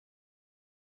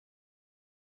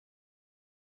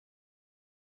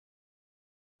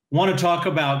Want to talk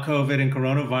about COVID and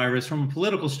coronavirus from a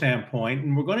political standpoint,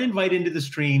 and we're going to invite into the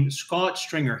stream Scott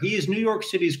Stringer. He is New York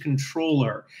City's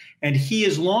controller, and he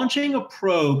is launching a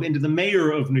probe into the mayor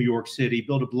of New York City,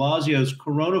 Bill de Blasio's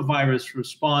coronavirus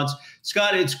response.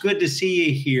 Scott, it's good to see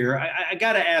you here. I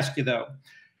got to ask you, though,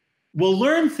 we'll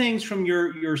learn things from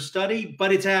your study,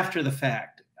 but it's after the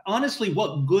fact. Honestly,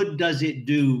 what good does it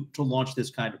do to launch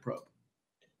this kind of probe?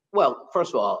 Well,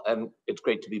 first of all, and it's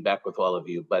great to be back with all of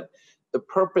you, but the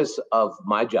purpose of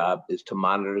my job is to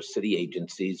monitor city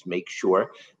agencies, make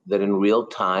sure that in real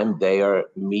time they are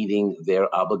meeting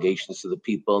their obligations to the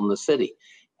people in the city.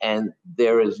 And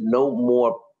there is no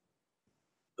more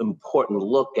important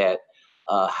look at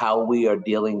how we are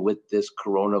dealing with this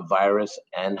coronavirus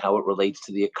and how it relates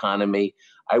to the economy.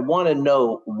 I want to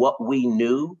know what we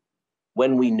knew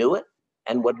when we knew it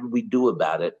and what did we do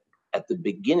about it at the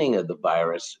beginning of the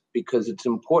virus, because it's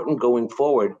important going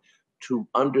forward to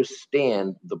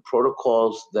understand the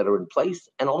protocols that are in place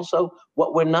and also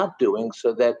what we're not doing,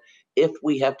 so that if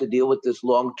we have to deal with this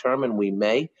long term, and we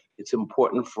may, it's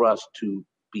important for us to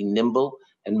be nimble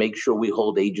and make sure we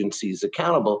hold agencies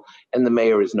accountable, and the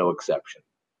mayor is no exception.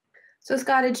 So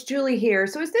Scott, it's Julie here.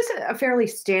 So is this a fairly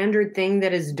standard thing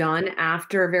that is done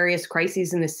after various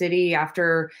crises in the city,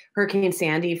 after Hurricane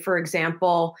Sandy, for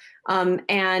example?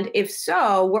 And if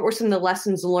so, what were some of the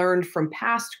lessons learned from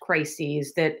past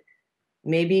crises that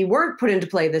maybe weren't put into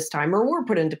play this time or were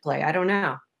put into play? I don't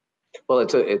know. Well,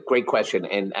 it's a great question.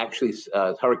 And actually,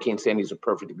 Hurricane Sandy is a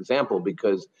perfect example,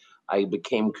 because I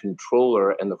became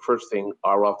controller, and the first thing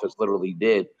our office literally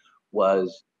did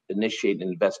was initiate an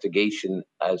investigation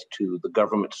as to the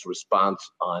government's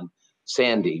response on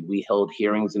Sandy. We held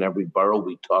hearings in every borough.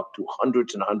 We talked to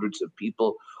hundreds and hundreds of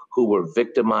people who were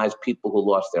victimized, people who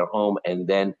lost their home, and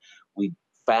then we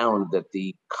found that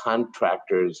the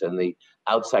contractors and the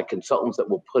outside consultants that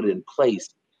were put in place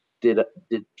did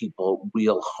people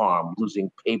real harm, losing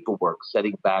paperwork,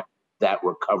 setting back that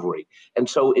recovery. And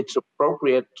so it's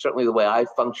appropriate, certainly the way I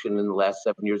functioned in the last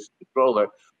 7 years as controller,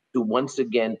 to once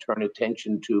again turn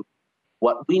attention to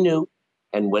what we knew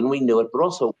and when we knew it, but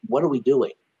also what are we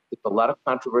doing? There's a lot of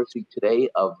controversy today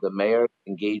of the mayor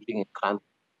engaging in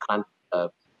contact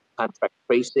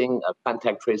tracing,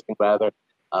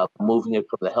 moving it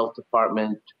from the health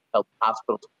department, health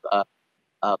hospital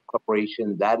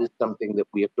corporation. That is something that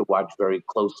we have to watch very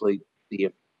closely to see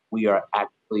if we are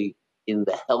actually in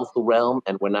the health realm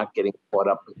and we're not getting caught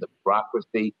up with the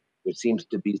bureaucracy. There seems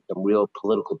to be some real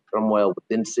political turmoil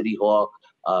within City Hall,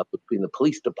 between the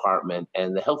police department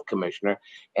and the health commissioner.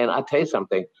 And I'll tell you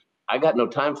something, I got no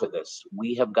time for this.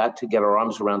 We have got to get our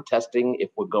arms around testing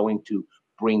if we're going to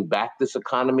bring back this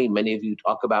economy. Many of you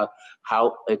talk about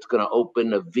how it's going to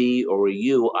open a V or a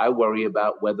U. I worry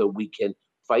about whether we can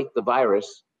fight the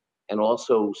virus and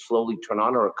also slowly turn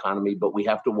on our economy, but we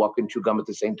have to walk and chew gum at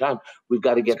the same time. We've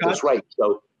got to get this right.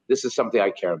 So this is something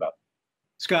I care about.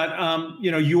 Scott,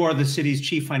 you are the city's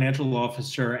chief financial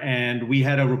officer, and we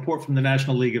had a report from the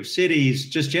National League of Cities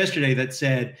just yesterday that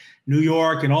said New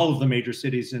York and all of the major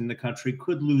cities in the country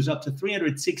could lose up to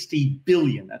 $360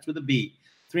 billion, that's with a B,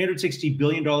 $360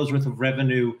 billion worth of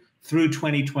revenue through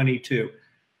 2022.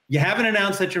 You haven't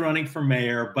announced that you're running for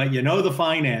mayor, but you know the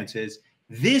finances.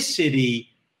 This city,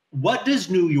 what does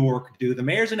New York do? The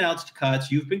mayor's announced cuts.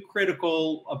 You've been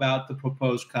critical about the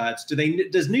proposed cuts.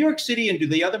 Does New York City and do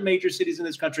the other major cities in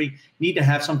this country need to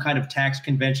have some kind of tax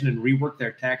convention and rework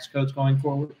their tax codes going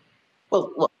forward?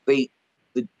 Well, look, the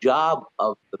job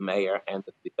of the mayor and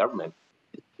the government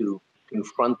is to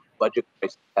confront the budget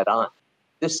crisis head on.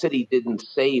 This city didn't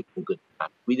save in good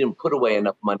times. We didn't put away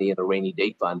enough money in a rainy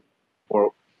day fund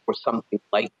for something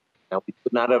like that. Now, we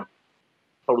could not have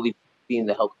totally in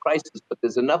the health crisis, but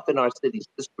there's enough in our city's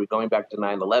history going back to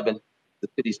 9/11, the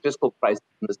city's fiscal crisis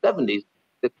in the 70s,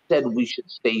 that said we should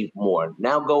save more.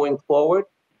 Now going forward,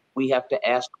 we have to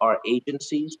ask our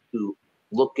agencies to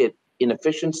look at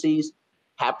inefficiencies,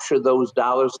 capture those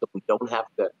dollars so we don't have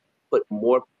to put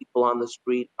more people on the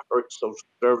street, hurt social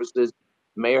services.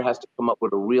 The mayor has to come up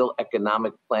with a real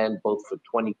economic plan, both for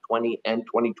 2020 and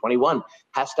 2021.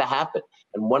 Has to happen.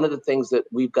 And one of the things that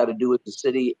we've got to do as a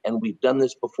city, and we've done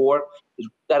this before, is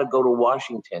we've got to go to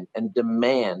Washington and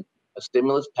demand a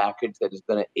stimulus package that is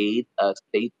going to aid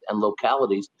states and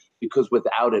localities, because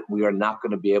without it, we are not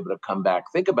going to be able to come back.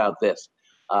 Think about this.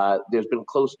 There's been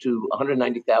close to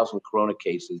 190,000 corona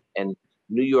cases, and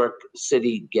New York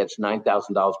City gets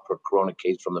 $9,000 per corona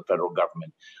case from the federal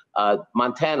government.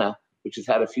 Montana, which has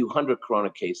had a few hundred corona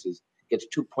cases, gets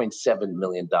 $2.7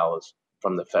 million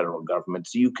from the federal government.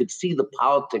 So you could see the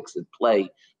politics at play,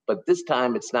 but this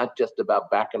time it's not just about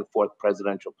back and forth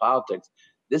presidential politics.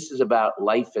 This is about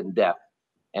life and death.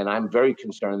 And I'm very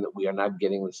concerned that we are not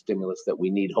getting the stimulus that we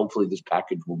need. Hopefully this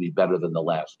package will be better than the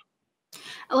last.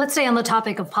 Let's stay on the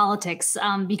topic of politics,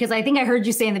 because I think I heard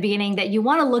you say in the beginning that you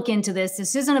want to look into this.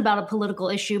 This isn't about a political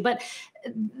issue, but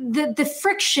the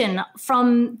friction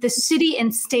from the city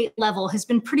and state level has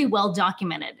been pretty well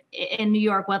documented in New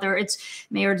York, whether it's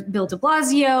Mayor Bill de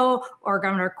Blasio or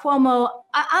Governor Cuomo.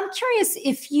 I'm curious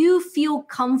if you feel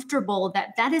comfortable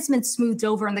that that has been smoothed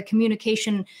over in the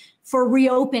communication for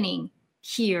reopening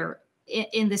here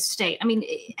in the state. I mean,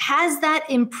 has that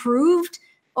improved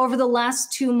over the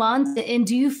last 2 months? And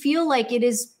do you feel like it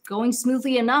is going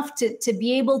smoothly enough to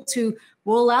be able to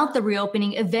roll out the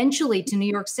reopening eventually to New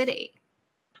York City?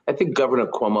 I think Governor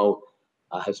Cuomo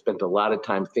has spent a lot of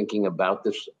time thinking about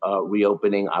this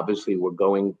reopening. Obviously, we're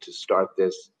going to start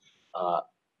this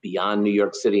beyond New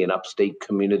York City and upstate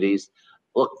communities.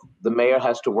 Look, the mayor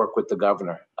has to work with the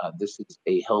governor. This is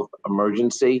a health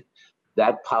emergency.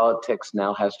 That politics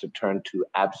now has to turn to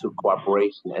absolute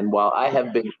cooperation. And while I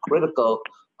have been critical of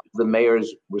the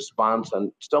mayor's response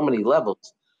on so many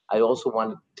levels, I also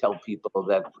want to tell people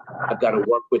that I've got to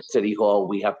work with City Hall.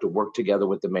 We have to work together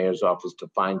with the mayor's office to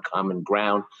find common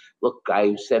ground. Look,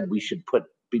 I said we should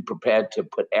be prepared to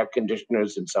put air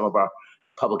conditioners in some of our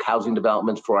public housing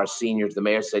developments for our seniors. The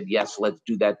mayor said, yes, let's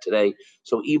do that today.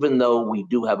 So even though we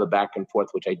do have a back and forth,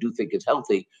 which I do think is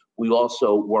healthy, we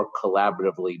also work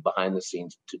collaboratively behind the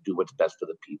scenes to do what's best for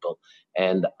the people.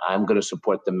 And I'm going to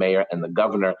support the mayor and the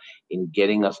governor in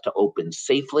getting us to open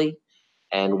safely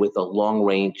and with a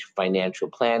long-range financial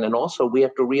plan. And also, we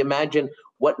have to reimagine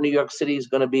what New York City is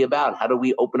going to be about. How do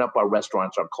we open up our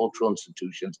restaurants, our cultural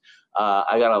institutions?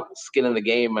 I got a skin in the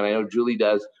game, and I know Julie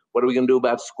does. What are we going to do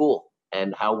about school?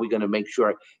 And how are we going to make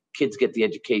sure kids get the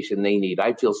education they need?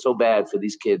 I feel so bad for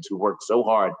these kids who work so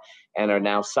hard and are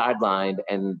now sidelined.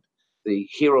 And the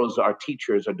heroes, our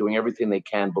teachers, are doing everything they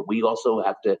can. But we also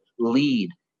have to lead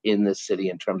in this city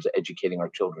in terms of educating our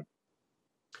children.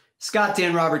 Scott,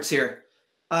 Dan Roberts here.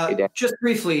 Just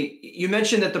briefly, you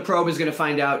mentioned that the probe is going to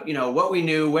find out, what we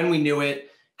knew, when we knew it,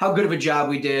 how good of a job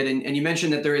we did. And you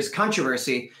mentioned that there is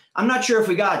controversy. I'm not sure if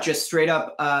we got just straight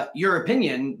up your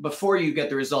opinion before you get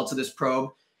the results of this probe.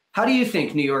 How do you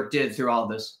think New York did through all of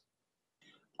this?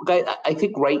 Look, I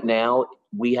think right now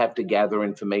we have to gather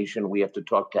information. We have to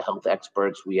talk to health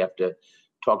experts. We have to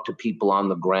talk to people on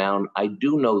the ground. I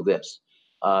do know this.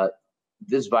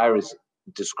 This virus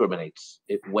discriminates.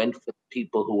 It went for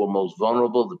people who were most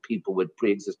vulnerable, the people with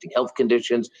pre-existing health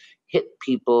conditions, hit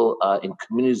people in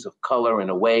communities of color in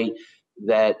a way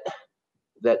that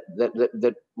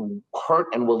hurt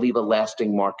and will leave a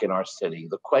lasting mark in our city.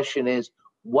 The question is,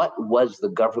 what was the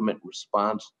government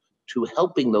response to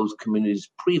helping those communities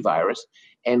pre-virus,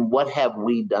 and what have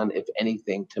we done, if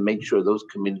anything, to make sure those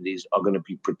communities are going to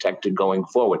be protected going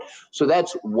forward? So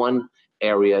that's one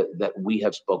area that we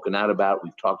have spoken out about.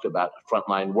 We've talked about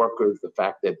frontline workers, the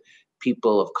fact that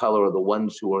people of color are the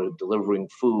ones who are delivering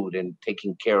food and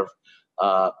taking care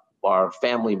of our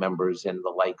family members and the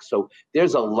like. So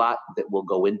there's a lot that will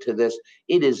go into this.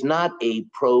 It is not a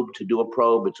probe to do a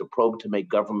probe. It's a probe to make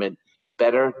government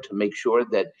better, to make sure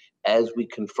that as we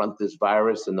confront this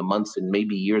virus in the months and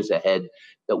maybe years ahead,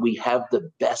 that we have the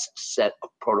best set of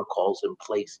protocols in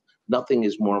place. Nothing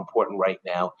is more important right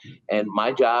now. And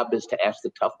my job is to ask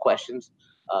the tough questions.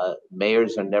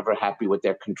 Mayors are never happy with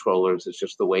their controllers. It's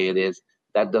just the way it is.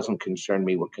 That doesn't concern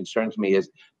me. What concerns me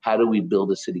is how do we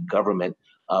build a city government,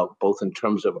 both in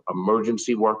terms of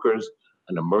emergency workers,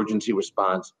 an emergency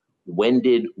response. When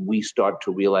did we start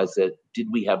to realize that? Did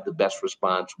we have the best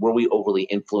response? Were we overly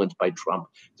influenced by Trump?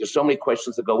 There's so many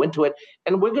questions that go into it.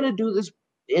 And we're going to do this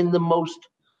in the most,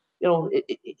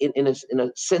 in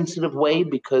a sensitive way,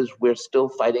 because we're still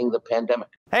fighting the pandemic.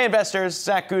 Hey investors,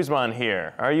 Zach Guzman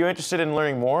here. Are you interested in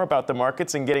learning more about the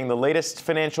markets and getting the latest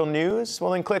financial news?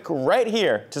 Well, then click right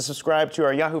here to subscribe to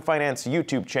our Yahoo Finance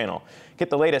YouTube channel. Get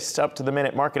the latest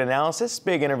up-to-the-minute market analysis,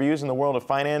 big interviews in the world of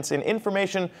finance, and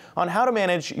information on how to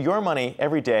manage your money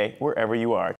every day wherever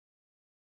you are.